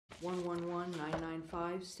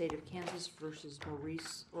111995, State of Kansas versus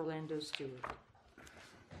Maurice Orlando Stewart.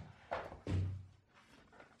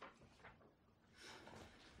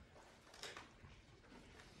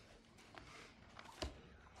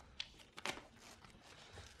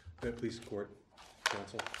 May it please the court,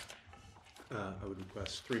 counsel. I would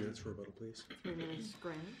request 3 minutes for rebuttal, please. 3 minutes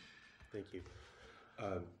granted. Thank you.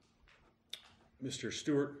 Mr.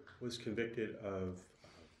 Stewart was convicted of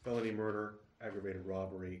felony murder, aggravated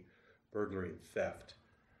robbery, burglary, and theft.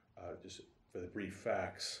 Just for the brief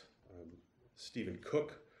facts, Stephen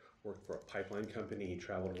Cook worked for a pipeline company. He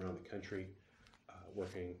traveled around the country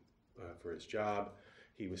working for his job.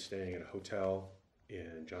 He was staying at a hotel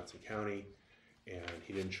in Johnson County, and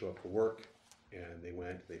he didn't show up for work. And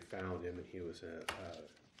they found him, and he was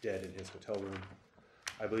dead in his hotel room.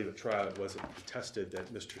 I believe at trial it wasn't contested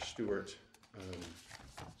that Mr. Stewart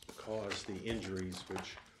caused the injuries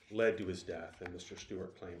which led to his death, and Mr.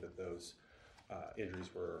 Stewart claimed that those injuries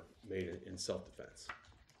were made in self-defense.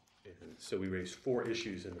 And so we raised 4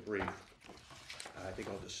 issues in the brief. I think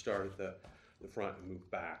I'll just start at the front and move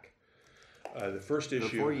back. The first issue...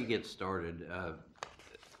 Before you get started,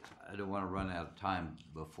 I don't want to run out of time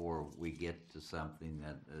before we get to something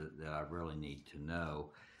that I really need to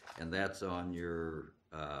know, and that's on your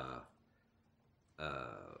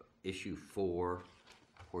issue 4,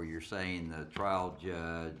 where you're saying the trial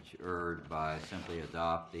judge erred by simply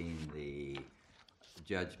adopting the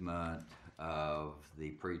judgment of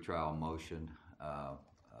the pretrial motion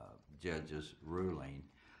judge's ruling,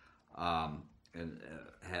 and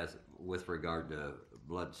has with regard to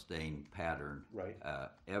bloodstain pattern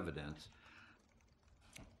evidence.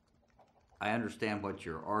 I understand what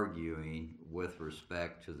you're arguing with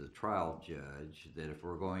respect to the trial judge, that if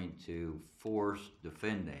we're going to force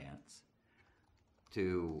defendants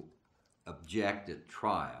to object at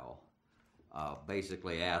trial,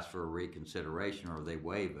 basically ask for a reconsideration or they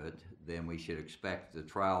waive it, then we should expect the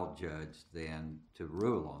trial judge then to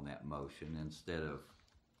rule on that motion instead of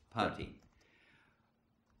punting.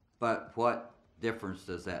 But what difference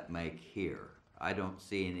does that make here? I don't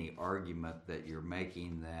see any argument that you're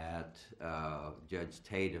making that Judge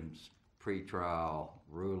Tatum's pretrial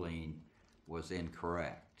ruling was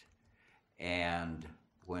incorrect. And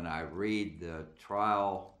when I read the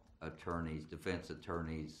trial attorneys, defense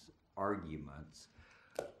attorneys' arguments,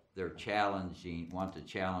 they're want to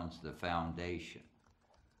challenge the foundation,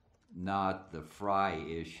 not the Fry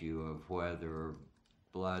issue of whether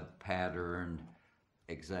blood pattern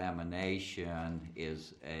examination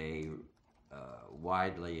is a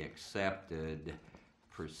widely accepted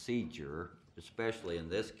procedure, especially in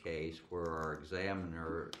this case where our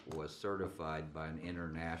examiner was certified by an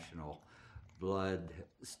international blood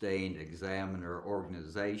stain examiner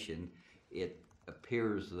organization. It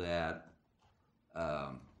appears that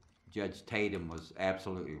Judge Tatum was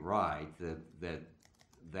absolutely right, that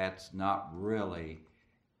that's not really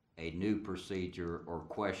a new procedure or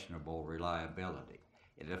questionable reliability.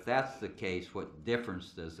 And if that's the case, what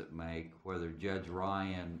difference does it make whether Judge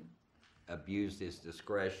Ryan abused his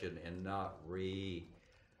discretion in not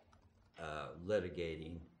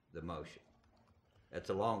litigating the motion?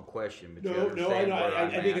 That's a long question, but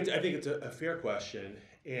I think it's a fair question,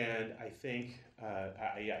 and I think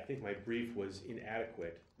my brief was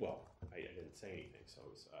inadequate. Well, I didn't say anything, so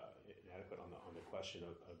it was inadequate on the question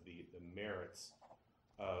of the merits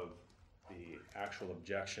of the actual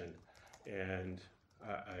objection. And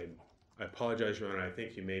I apologize, Your Honor. I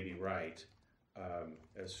think you may be right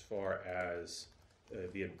as far as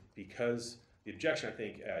because the objection, I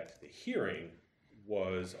think, at the hearing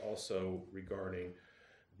was also regarding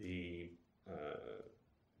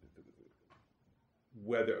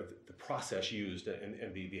whether the process used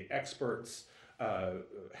and the experts,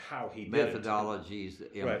 how he did methodologies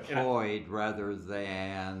employed, rather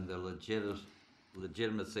than the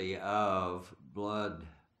legitimacy of blood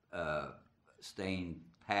stain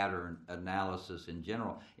pattern analysis in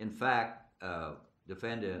general. In fact,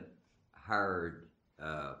 defendant hired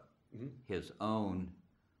his own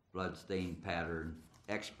blood stain pattern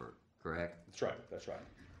expert, correct? That's right.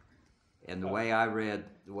 And the way I read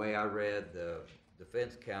the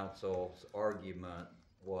defense counsel's argument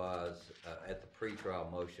was at the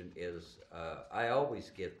pretrial motion is I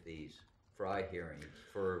always get these Fry hearings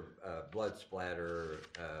for blood splatter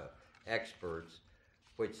experts,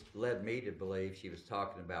 which led me to believe she was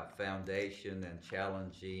talking about foundation and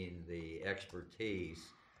challenging the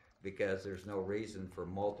expertise because there's no reason for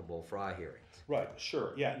multiple Fry hearings. Right,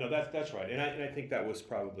 sure. Yeah, no, that's right. And I think that was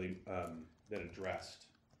probably then addressed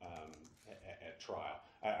at trial.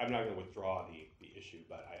 I'm not going to withdraw the issue,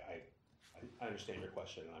 but I understand your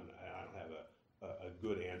question. I don't have a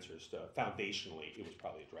good answer as to foundationally it was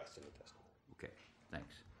probably addressed in the testimony. Okay,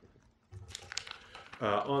 thanks.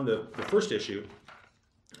 On the first issue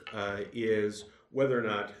is whether or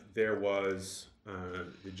not there was,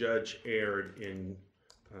 the judge erred in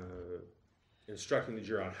instructing the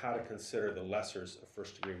jury on how to consider the lessers of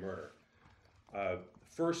first-degree murder.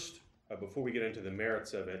 First, before we get into the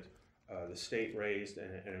merits of it, the state raised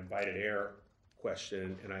an invited error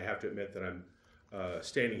question, and I have to admit that I'm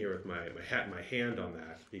standing here with my hat in my hand on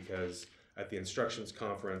that, because at the instructions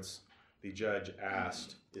conference, the judge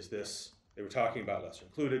asked, they were talking about lesser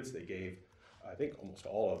included, they gave, I think, almost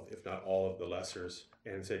all of, if not all of the lessers,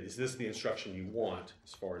 and said, is this the instruction you want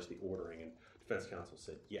as far as the ordering? And defense counsel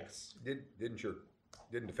said yes.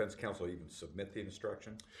 Didn't defense counsel even submit the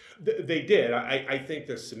instruction? They did. I think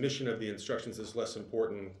the submission of the instructions is less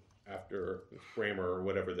important after grammar or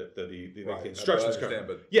whatever the Right, instructions I understand,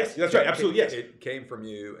 but yes, that's right. Absolutely, yes. It came from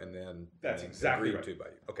you, and then That's and exactly agreed right. to by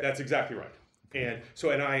you. Okay, That's exactly right. And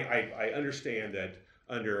so, and I understand that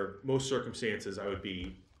under most circumstances, I would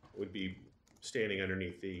be standing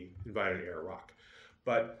underneath the invited error rock.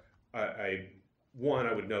 But I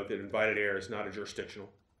would note that invited error is not a jurisdictional,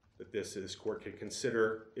 that this court can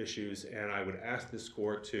consider issues, and I would ask this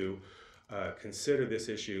court to consider this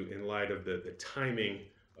issue in light of the timing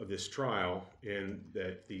of this trial, in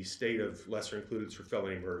that the state of lesser included for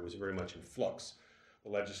felony murder was very much in flux. The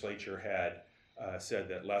legislature had said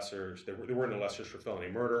that there were no lessers for felony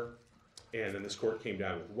murder, and then this court came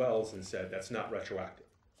down with Wells and said that's not retroactive.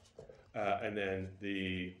 And then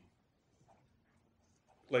the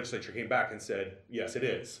legislature came back and said, yes, it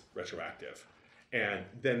is retroactive. And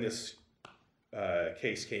then this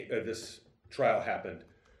this trial happened,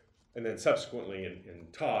 and then subsequently in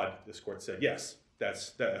Todd, this court said, yes,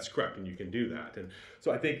 that's correct, and you can do that. And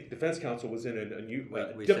so I think defense counsel was in a new.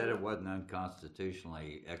 We said it wasn't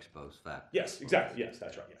unconstitutionally ex post facto. Yes, exactly. Yes,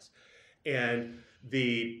 that's right. Yes, and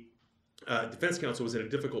the defense counsel was in a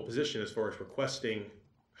difficult position as far as requesting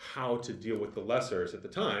how to deal with the lessers. At the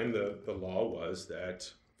time, the law was that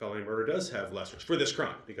felony murder does have lessers for this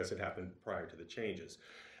crime because it happened prior to the changes.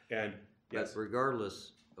 And yes, But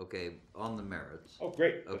regardless, okay, on the merits. oh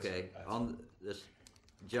great. Okay, on this,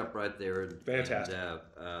 jump right there. Fantastic.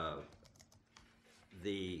 And,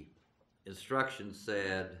 the instruction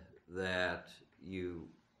said that you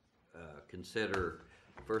consider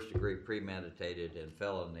first degree premeditated and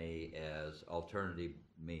felony as alternative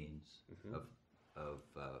means of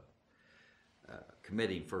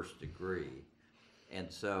committing first degree. And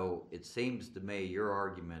so it seems to me your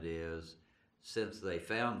argument is, since they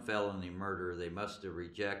found felony murder, they must have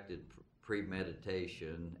rejected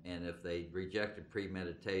premeditation, and if they rejected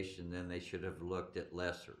premeditation, then they should have looked at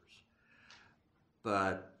lessers.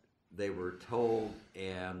 But they were told,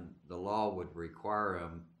 and the law would require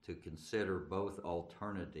them to consider both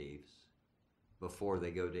alternatives before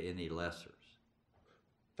they go to any lessers.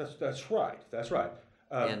 That's right. That's right.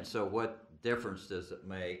 And so what difference does it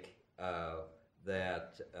make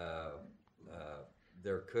that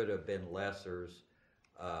there could have been lessers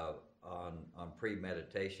on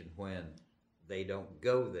premeditation when they don't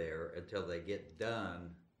go there until they get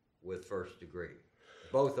done with first degree?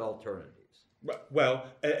 Both alternatives. Well,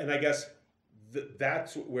 and I guess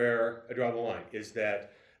that's where I draw the line, is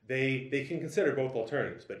that they can consider both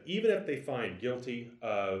alternatives, but even if they find guilty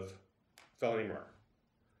of felony murder,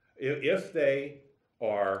 if they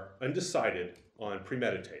are undecided on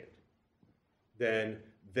premeditated, then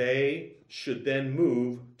they should then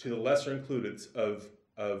move to the lesser included of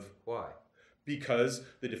Why? because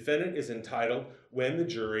the defendant is entitled when the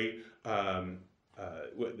jury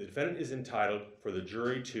the defendant is entitled for the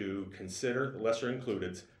jury to consider the lesser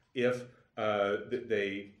included if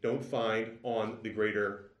they don't find on the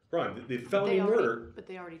greater crime. The felony murder. But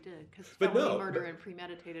they already did, because But felony no, murder but- and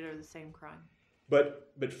premeditated are the same crime.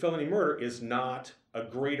 But felony murder is not a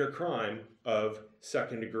greater crime of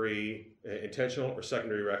second degree intentional or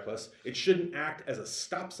secondary reckless. It shouldn't act as a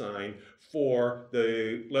stop sign for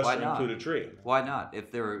the Why lesser not? included tree. Why not?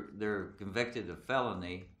 If they're convicted of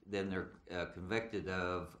felony, then they're convicted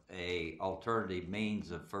of a alternative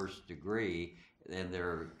means of first degree, and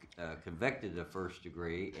they're convicted of first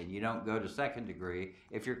degree, and you don't go to second degree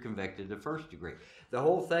if you're convicted of first degree. The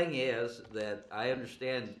whole thing is that I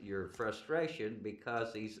understand your frustration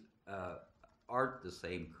because these aren't the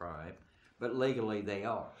same crime, but legally they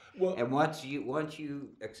are. Well- and once you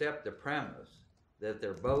accept the premise that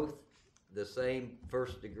they're both the same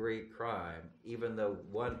first degree crime, even though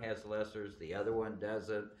one has lessers, the other one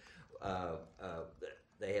doesn't,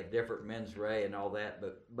 they have different mens rea and all that,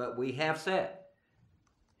 but we have said,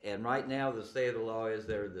 and right now the state of the law is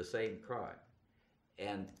they're the same crime.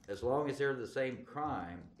 And as long as they're the same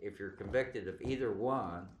crime, if you're convicted of either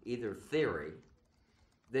one, either theory,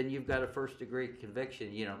 then you've got a first degree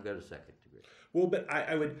conviction, you don't go to second degree. Well, but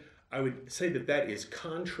I would say that that is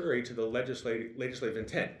contrary to the legislative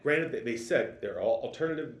intent. Granted, that they said they're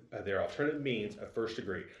alternative means of first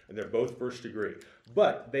degree, and they're both first degree.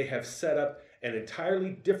 But they have set up an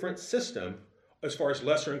entirely different system as far as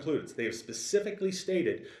lesser included. They have specifically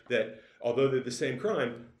stated that although they're the same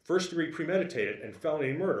crime, first degree premeditated and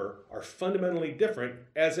felony murder are fundamentally different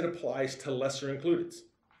as it applies to lesser included.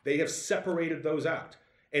 They have separated those out.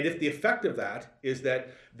 And if the effect of that is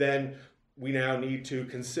that then we now need to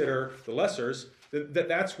consider the lessers,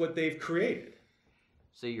 that's what they've created.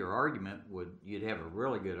 See, your argument you'd have a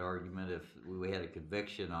really good argument if we had a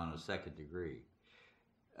conviction on a second degree,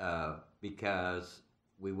 because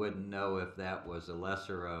we wouldn't know if that was a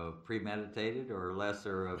lesser of premeditated or a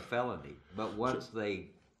lesser of felony. But once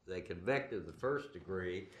they convicted the first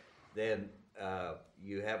degree, then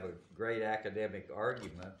you have a great academic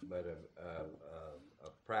argument, but a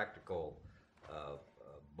practical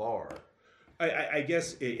bar. I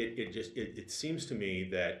guess it seems to me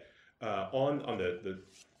that on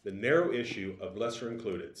the narrow issue of lesser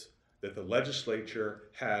included, that the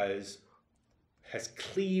legislature has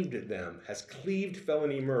cleaved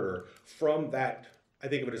felony murder from that. I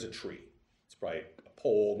think of it as a tree. It's probably a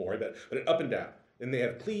pole more, but up and down. And they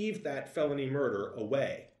have cleaved that felony murder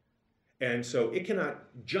away. And so it cannot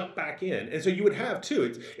jump back in. And so you would have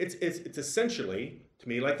too. It's essentially, to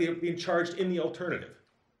me, like they're being charged in the alternative.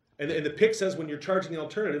 And the PIC says when you're charged in the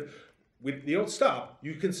alternative, you don't stop.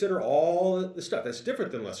 You consider all the stuff. That's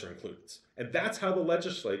different than lesser included. And that's how the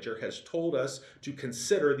legislature has told us to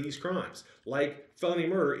consider these crimes. Like felony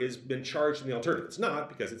murder has been charged in the alternative. It's not,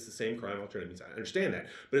 because it's the same crime alternative. I understand that.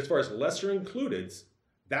 But as far as lesser included,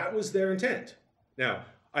 that was their intent. Now,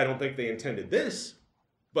 I don't think they intended this,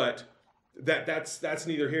 but that's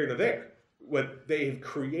neither here nor there. What they've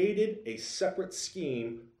created a separate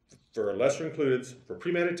scheme for lesser included, for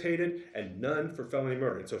premeditated, and none for felony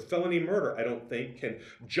murder. And so felony murder, I don't think, can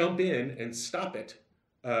jump in and stop it,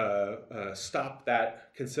 stop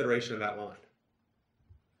that consideration of that line.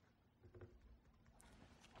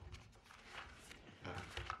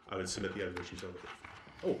 I would submit the other issues over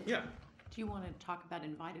there. Oh, yeah. Do you want to talk about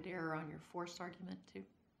invited error on your force argument too?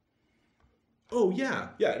 Oh, yeah.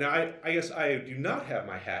 Yeah, now I guess I do not have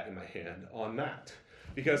my hat in my hand on that,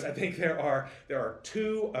 because I think there are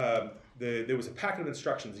two, there was a packet of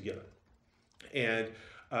instructions given, and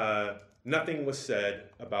nothing was said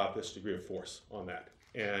about this degree of force on that.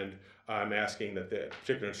 And I'm asking that the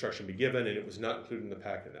particular instruction be given, and it was not included in the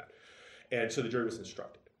packet of that. And so the jury was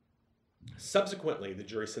instructed. Subsequently, the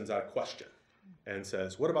jury sends out a question and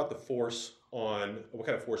says, what about the force what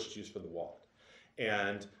kind of force is used for the wallet?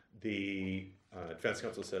 And the defense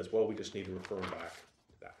counsel says, well, we just need to refer back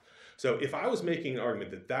to that. So if I was making an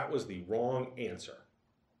argument that that was the wrong answer,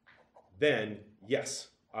 then yes,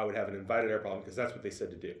 I would have an invited error problem, because that's what they said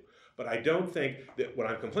to do. But I don't think that what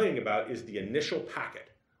I'm complaining about is the initial packet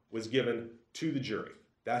was given to the jury.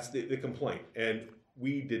 That's the complaint. And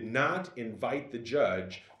we did not invite the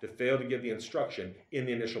judge to fail to give the instruction in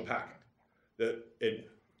the initial packet.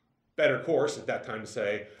 Better course at that time to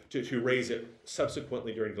say, to raise it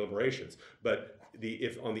subsequently during deliberations. But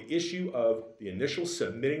if on the issue of the initial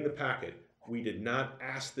submitting the packet, we did not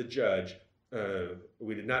ask the judge,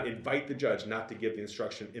 we did not invite the judge not to give the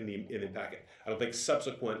instruction in the packet. I don't think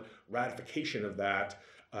subsequent ratification of that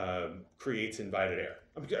creates invited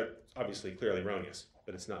error. Obviously, clearly erroneous,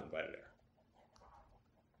 but it's not invited error.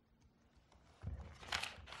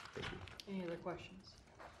 Thank you. Any other questions?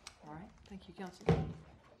 All right, thank you, counsel.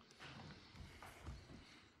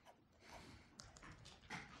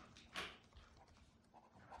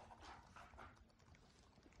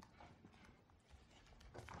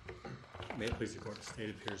 May it please the court, state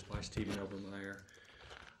appears by Stephen Obermeyer.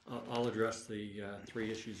 I'll address the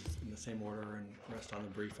three issues in the same order and rest on the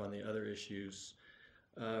brief on the other issues.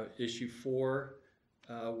 Issue 4,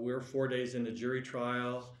 we're 4 days into jury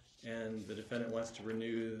trial, and the defendant wants to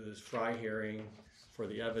renew this Fry hearing for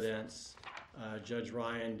the evidence. Judge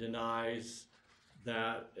Ryan denies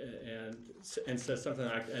that and says something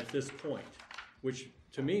like, at this point, which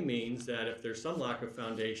to me means that if there's some lack of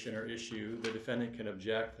foundation or issue, the defendant can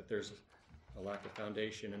object that there's a lack of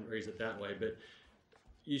foundation and raise it that way. But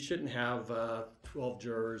you shouldn't have 12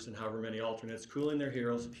 jurors and however many alternates cooling their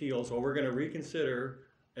heels, or we're going to reconsider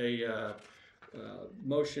a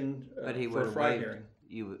motion But he would for a have Fry waived.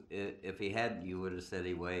 hearing. If he hadn't, you would have said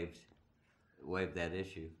he waived that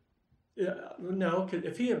issue. Yeah, no, 'cause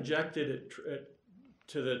if he objected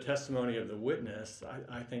to the testimony of the witness,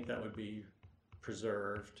 I think that would be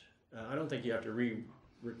preserved. I don't think you have to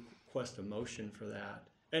request a motion for that.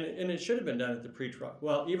 And it should have been done at the pretrial.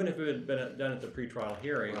 Well, even if it had been done at the pretrial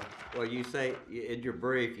hearing. Well, you say, in your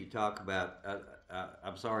brief, you talk about,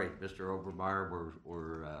 I'm sorry, Mr.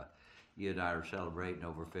 Obermeyer, you and I are celebrating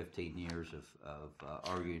over 15 years of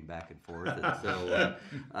arguing back and forth, and so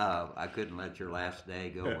I couldn't let your last day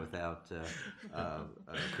go without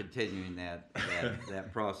continuing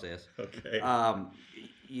that process. Okay.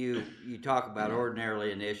 You talk about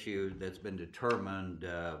ordinarily an issue that's been determined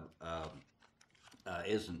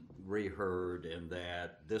isn't reheard, and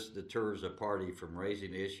that this deters a party from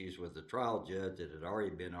raising issues with the trial judge that had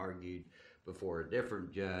already been argued before a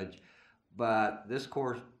different judge. But this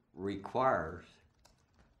court requires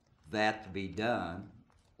that to be done,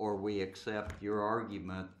 or we accept your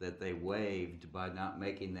argument that they waived by not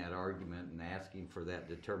making that argument and asking for that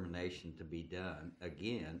determination to be done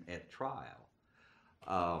again at trial.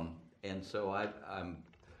 And so I'm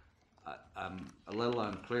a little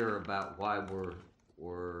unclear about why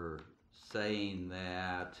we're saying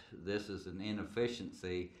that this is an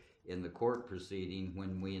inefficiency in the court proceeding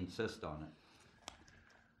when we insist on it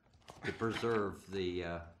to preserve the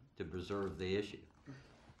issue.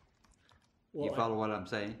 Well, You follow what I'm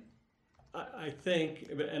saying? I think,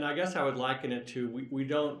 and I guess I would liken it to, we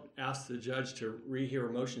don't ask the judge to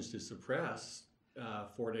rehear motions to suppress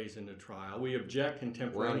 4 days into trial. We object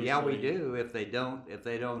contemporaneously. Well, yeah, we do. If they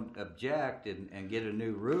don't object and get a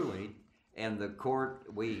new ruling, and the court,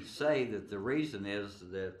 we say that the reason is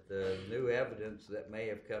that the new evidence that may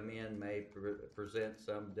have come in may present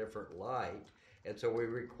some different light, and so we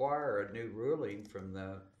require a new ruling from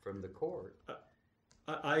the court.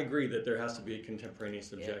 I agree that there has to be a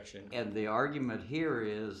contemporaneous objection. And the argument here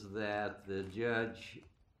is that the judge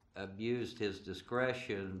abused his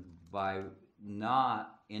discretion by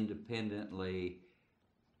not independently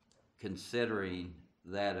considering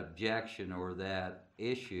that objection or that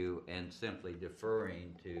issue and simply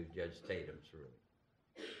deferring to Judge Tatum's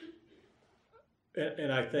ruling.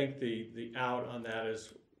 And I think the out on that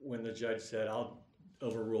is when the judge said, I'll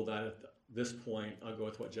overrule that at this point. I'll go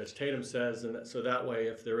with what Judge Tatum says. And so that way,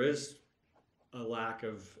 if there is a lack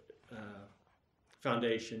of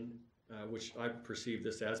foundation, which I perceive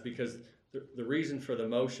this as, because the reason for the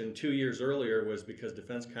motion 2 years earlier was because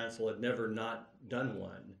defense counsel had never not done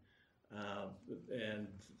one. And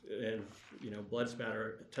you know, blood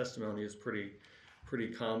spatter testimony is pretty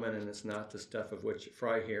common, and it's not the stuff of which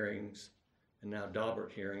Frye hearings and now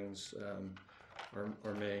Daubert hearings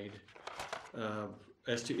are made.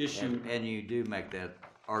 As to issue, and you do make that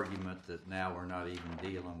argument that now we're not even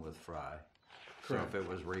dealing with Frye. So if it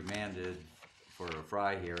was remanded for a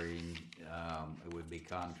Frye hearing, it would be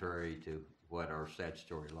contrary to what our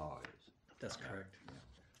statutory law is. that's correct.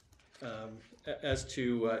 As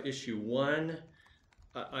to issue 1,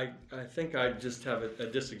 I think I just have a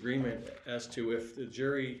disagreement as to if the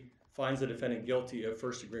jury finds the defendant guilty of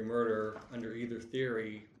first-degree murder under either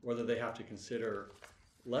theory, whether they have to consider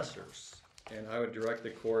lessers. And I would direct the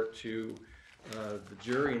court to the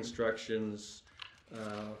jury instructions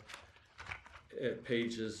at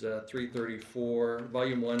pages 334,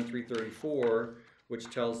 volume 1, 334, which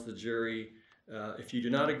tells the jury, if you do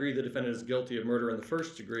not agree the defendant is guilty of murder in the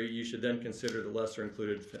first degree, you should then consider the lesser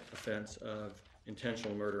included offense of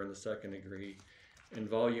intentional murder in the second degree. In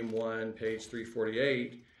volume 1, page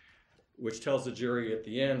 348, which tells the jury at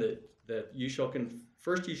the end that you shall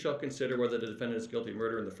first you shall consider whether the defendant is guilty of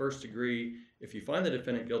murder in the first degree. If you find the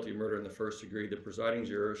defendant guilty of murder in the first degree, the presiding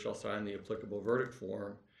juror shall sign the applicable verdict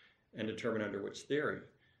form and determine under which theory.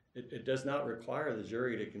 It does not require the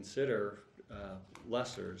jury to consider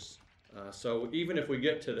lessers. So even if we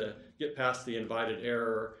get past the invited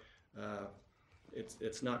error,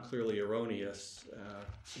 it's not clearly erroneous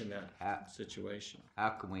in that situation. How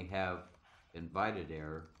can we have invited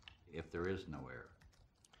error if there is no error?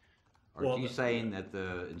 Are you saying that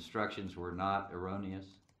the instructions were not erroneous?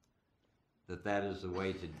 That is the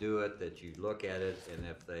way to do it, that you look at it, and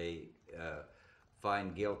if they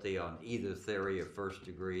find guilty on either theory of first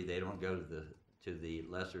degree, they don't go to the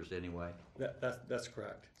lessers anyway? That's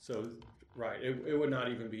correct. So, right, it would not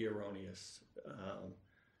even be erroneous.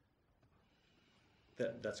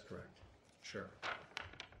 That's correct. Sure.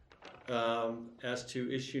 As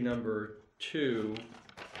to issue number 2,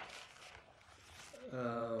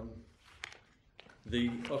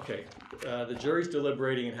 the jury's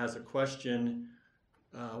deliberating and has a question.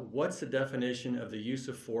 What's the definition of the use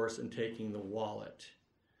of force in taking the wallet?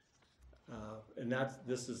 And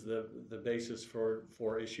this is the basis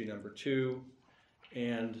for issue number 2.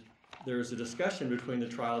 And there's a discussion between the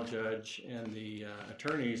trial judge and the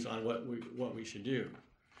attorneys on what we should do.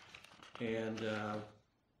 And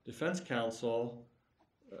defense counsel,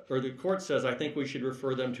 or the court says, I think we should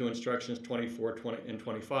refer them to instructions 24, 20, and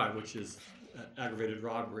 25, which is aggravated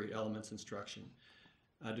robbery elements instruction.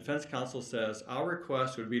 Defense counsel says, our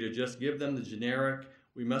request would be to just give them the generic,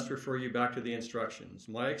 we must refer you back to the instructions.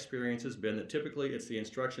 My experience has been that typically it's the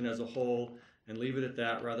instruction as a whole and leave it at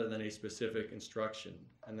that rather than a specific instruction.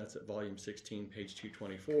 And that's at volume 16, page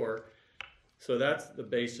 224. So that's the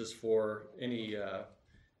basis for any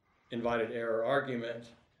invited error argument.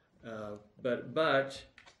 But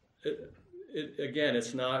again,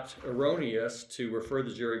 it's not erroneous to refer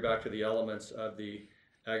the jury back to the elements of the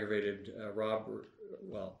aggravated robbery.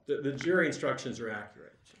 Well, the jury instructions are accurate.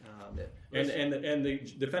 And the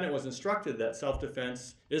defendant was instructed that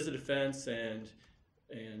self-defense is a defense, and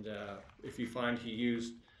if you find he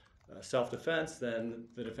used self-defense, then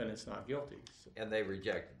the defendant's not guilty. And they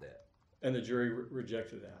rejected that. And the jury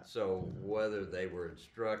rejected that. So whether they were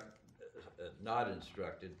not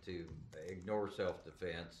instructed to ignore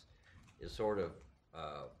self-defense is sort of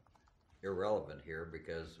irrelevant here,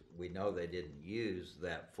 because we know they didn't use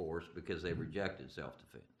that force because they rejected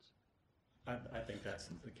self-defense. I think that's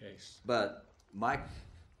the case. But my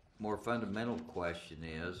more fundamental question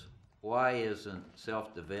is, why isn't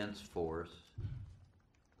self-defense force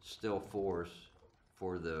still force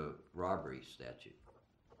for the robbery statute?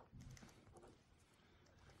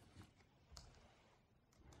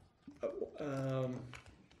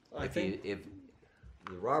 I think If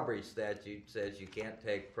the robbery statute says you can't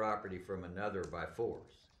take property from another by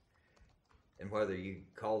force, and whether you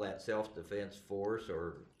call that self-defense force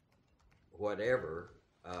or whatever,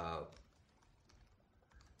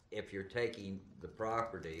 if you're taking the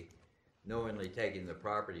property, knowingly taking the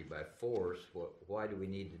property by force, why do we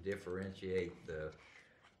need to differentiate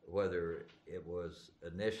whether it was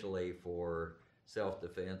initially for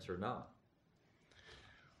self-defense or not?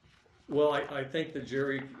 Well, I think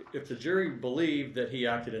if the jury believed that he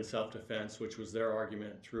acted in self-defense, which was their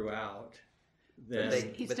argument throughout,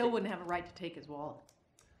 then He still wouldn't have a right to take his wallet.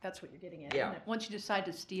 That's what you're getting at, Yeah. isn't it? Once you decide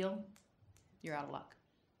to steal, you're out of luck.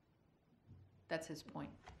 That's his point.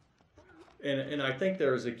 and I think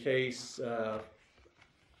there was a case. I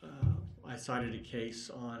cited a case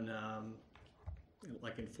on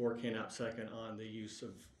like in 4K Nap second on the use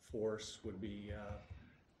of force would be.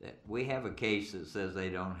 We have a case that says they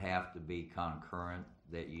don't have to be concurrent,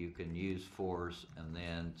 that you can use force and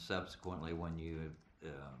then subsequently when you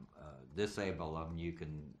disable them you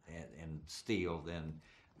can and steal, then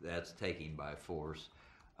that's taking by force.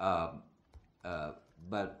 But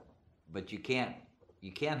you can't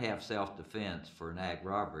have self-defense for an ag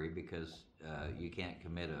robbery because you can't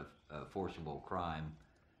commit a forcible crime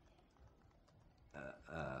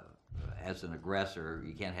as an aggressor.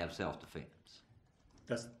 You can't have self-defense.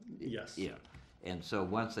 That's yes. Yeah, and so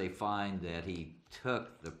once they find that he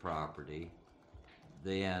took the property,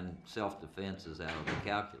 then self-defense is out of the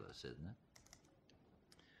calculus, isn't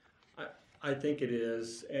it? I think it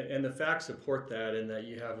is, and the facts support that, in that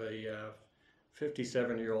you have a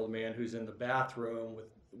 57-year-old man who's in the bathroom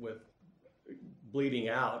with bleeding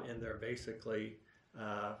out in there basically,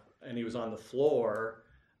 and he was on the floor.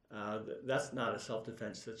 That's not a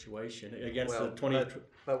self-defense situation against the 20.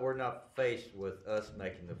 But we're not faced with us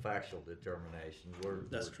making the factual determination.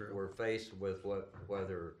 That's true. We're faced with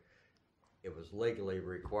whether it was legally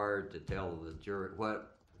required to tell the jury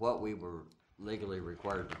what we were legally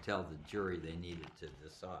required to tell the jury they needed to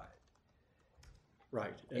decide.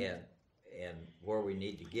 Right. And where we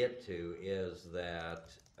need to get to is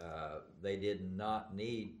that they did not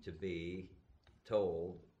need to be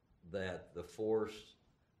told that the force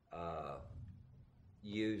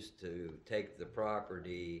used to take the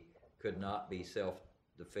property could not be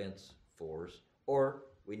self-defense force, or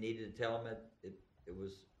we needed to tell them it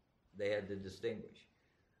was, they had to distinguish.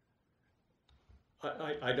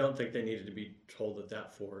 I don't think they needed to be told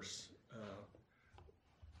that force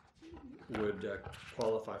would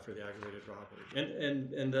qualify for the aggravated robbery.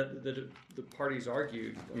 And the parties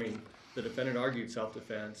argued, I mean, the defendant argued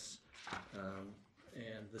self-defense,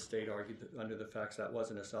 and the state argued that under the facts that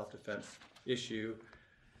wasn't a self-defense issue,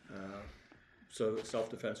 so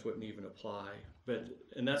self-defense wouldn't even apply.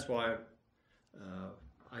 And that's why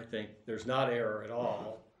I think there's not error at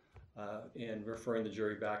all in referring the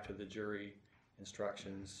jury back to the jury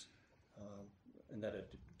instructions, and that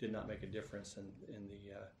it did not make a difference in the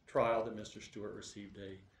trial, that Mr. Stewart received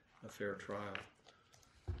a fair trial.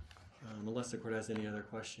 Unless the court has any other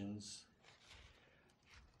questions.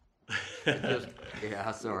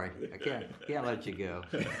 Yeah, sorry, I can't let you go.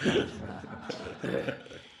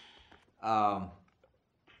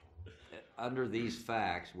 Under these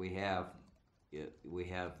facts, we have we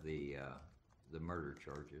have the murder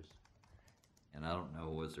charges, and I don't know,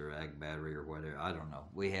 was there ag battery or whatever? I don't know.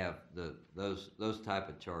 We have those type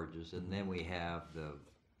of charges, and then we have the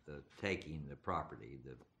taking the property,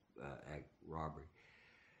 the ag robbery.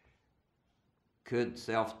 Could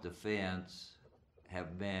self-defense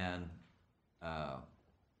have been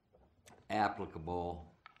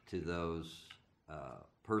applicable to those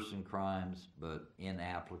person crimes, but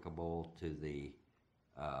inapplicable to the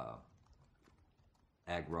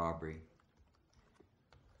ag robbery?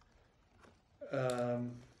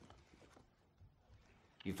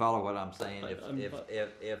 You follow what I'm saying?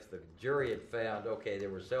 If the jury had found, okay, there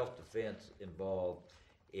was self-defense involved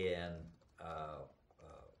in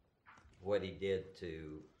what he did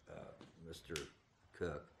to Mr.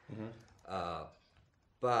 Cook,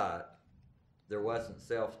 but there wasn't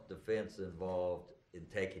self-defense involved in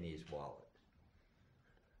taking his wallet.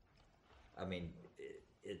 I mean,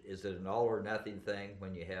 is it an all or nothing thing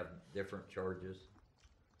when you have different charges?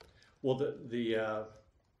 Well,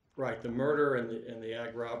 right, the murder and the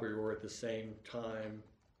ag robbery were at the same time,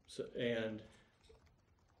 so, and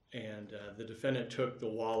the defendant took the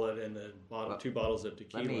wallet and the two bottles of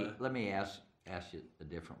tequila. Let me ask you a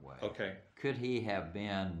different way. Okay. Could he have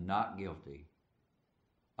been not guilty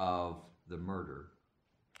of the murder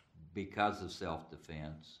because of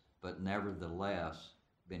self-defense, but nevertheless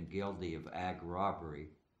been guilty of ag robbery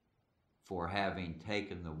for having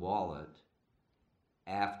taken the wallet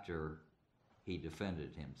after he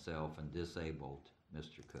defended himself and disabled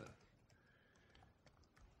Mr. Cook?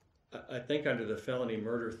 I think under the felony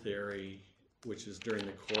murder theory, which is during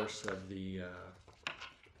the course of the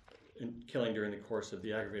killing during the course of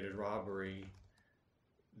the aggravated robbery,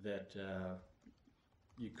 that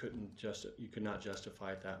you could not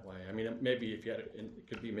justify it that way. I mean, maybe if you had it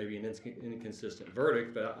could be maybe an inconsistent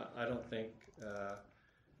verdict, but I don't think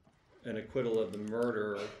an acquittal of the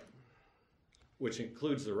murder, which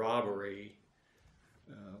includes the robbery,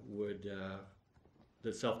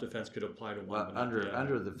 that self-defense could apply to one. Well, but not the other.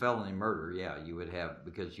 under the felony murder, yeah, you would have,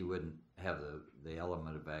 because you wouldn't have the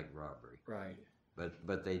element of ag robbery. Right.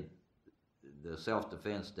 But the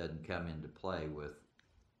self-defense doesn't come into play with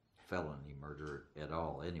felony murder at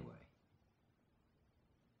all anyway.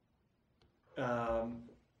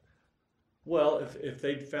 Well, if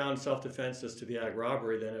they'd found self-defense as to the ag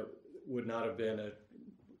robbery, then it would not have been a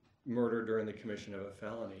murder during the commission of a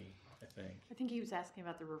felony, I think. I think he was asking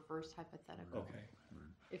about the reverse hypothetical. Okay.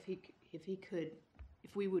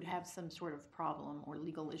 If we would have some sort of problem or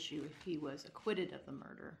legal issue if he was acquitted of the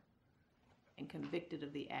murder and convicted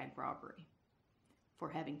of the ag robbery for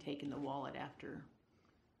having taken the wallet after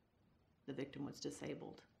the victim was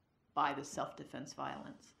disabled by the self-defense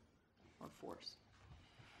violence or force.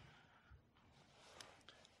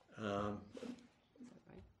 Is that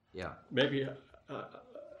right? Yeah. Maybe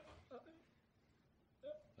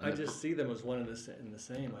I just see them as one in the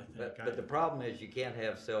same. I think. But the problem is you can't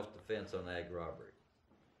have self-defense on ag robbery.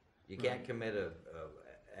 You can't commit a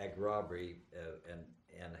ag robbery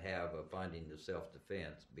and have a finding of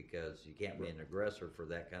self-defense, because you can't be an aggressor for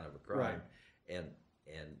that kind of a crime and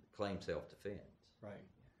claim self-defense. Right.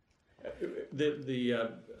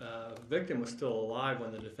 The victim was still alive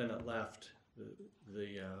when the defendant left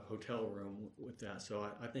the hotel room with that, so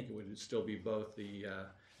I think it would still be both the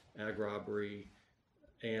ag robbery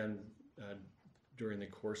and during the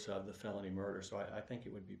course of the felony murder. So I think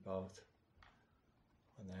it would be both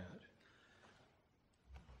on that.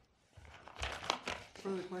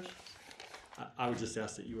 Further questions? I would just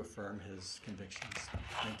ask that you affirm his convictions.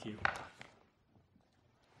 Thank you.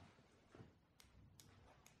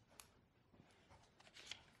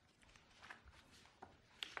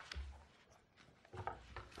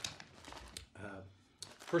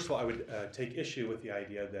 First of all, I would take issue with the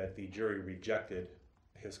idea that the jury rejected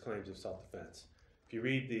his claims of self-defense. If you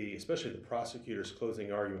read especially the prosecutor's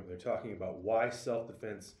closing argument, they're talking about why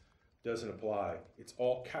self-defense doesn't apply. It's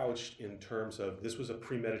all couched in terms of this was a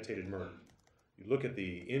premeditated murder. You look at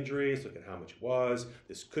the injuries, look at how much it was.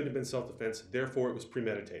 This couldn't have been self-defense, therefore it was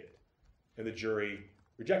premeditated. And the jury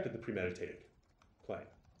rejected the premeditated claim.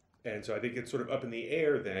 And so I think it's sort of up in the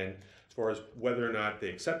air then as far as whether or not they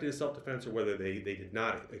accepted his self-defense or whether they did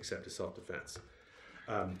not accept his self-defense.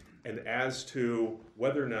 And as to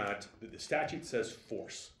whether or not the statute says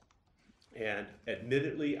force, and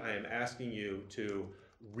admittedly I am asking you to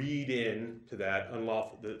read in to that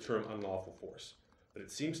the term unlawful force. But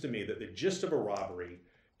it seems to me that the gist of a robbery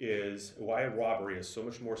is, why a robbery is so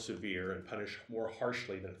much more severe and punished more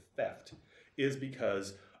harshly than a theft, is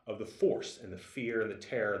because of the force and the fear and the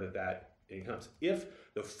terror that any times. If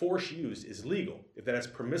the force used is legal, if that is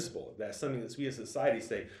permissible, if that's something that we as a society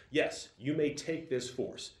say, yes, you may take this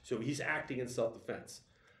force, so he's acting in self-defense,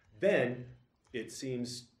 then it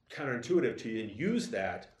seems counterintuitive to then use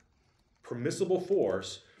that permissible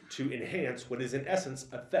force to enhance what is in essence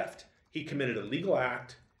a theft. He committed a legal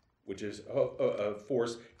act, which is a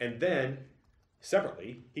force, and then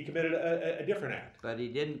separately, he committed a different act. But he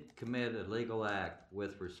didn't commit a legal act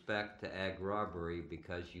with respect to ag robbery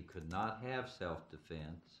because you could not have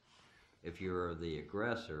self-defense if you're the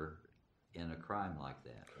aggressor in a crime like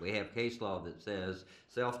that. We have case law that says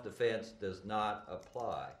self-defense does not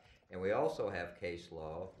apply. And we also have case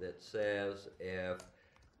law that says if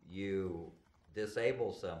you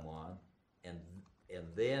disable someone and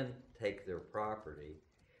then take their property,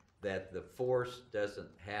 that the force doesn't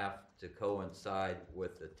have to coincide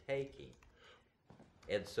with the taking.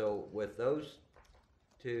 And so with those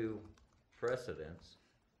two precedents,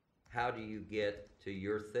 how do you get to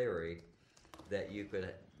your theory that you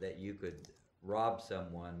could rob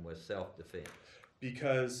someone with self-defense?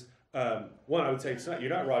 Because one, I would say you're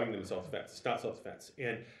not robbing them in self-defense. It's not self-defense.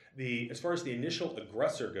 And as far as the initial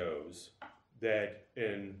aggressor goes, that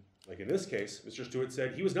in this case, Mr. Stewart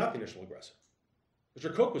said he was not the initial aggressor.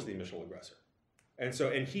 Mr. Cook was the initial aggressor.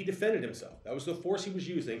 And he defended himself. That was the force he was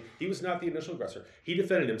using. He was not the initial aggressor. He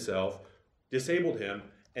defended himself, disabled him,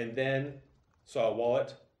 and then saw a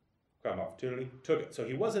wallet, crime opportunity, took it. So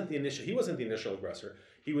he wasn't the initial aggressor.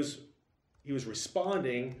 He was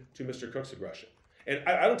responding to Mr. Cook's aggression. And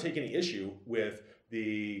I don't take any issue with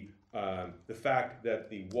the fact that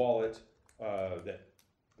the wallet, that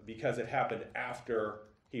because it happened after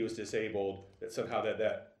he was disabled, that somehow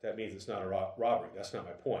that means it's not a robbery. That's not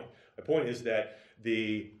my point. My point is that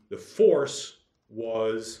the force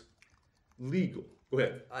was legal. Go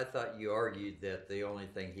ahead. I thought you argued that the only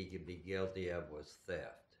thing he could be guilty of was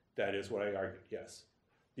theft. That is what I argued, yes.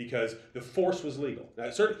 Because the force was legal. Now,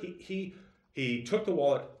 certainly he took the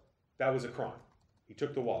wallet. That was a crime. He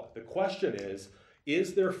took the wallet. The question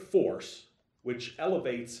is there force which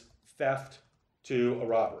elevates theft to a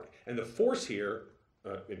robbery? And the force here,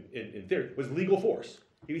 in theory, was legal force.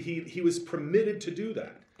 He was permitted to do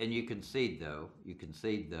that. And you concede though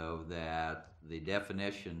that the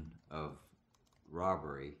definition of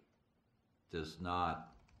robbery does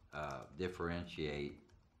not differentiate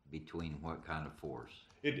between what kind of force.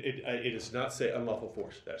 It does not say unlawful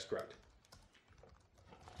force. That's correct.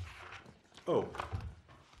 Oh,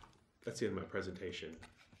 that's the end of my presentation.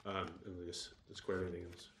 And we just square anything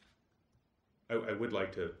else. I would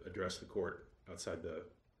like to address the court outside the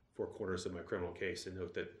four corners of my criminal case and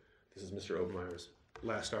note that this is Mr. Obermeyer's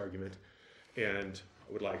last argument. And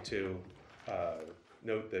I would like to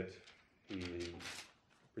note that he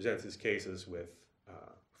presents his cases with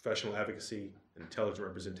professional advocacy and intelligent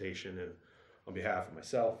representation, and on behalf of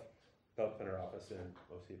myself, Appellate Defender Office, and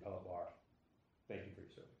OC Appellate Bar. Thank you for your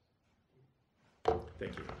service.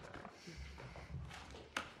 Thank you.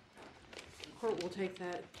 The court will take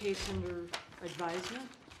that case under advisement.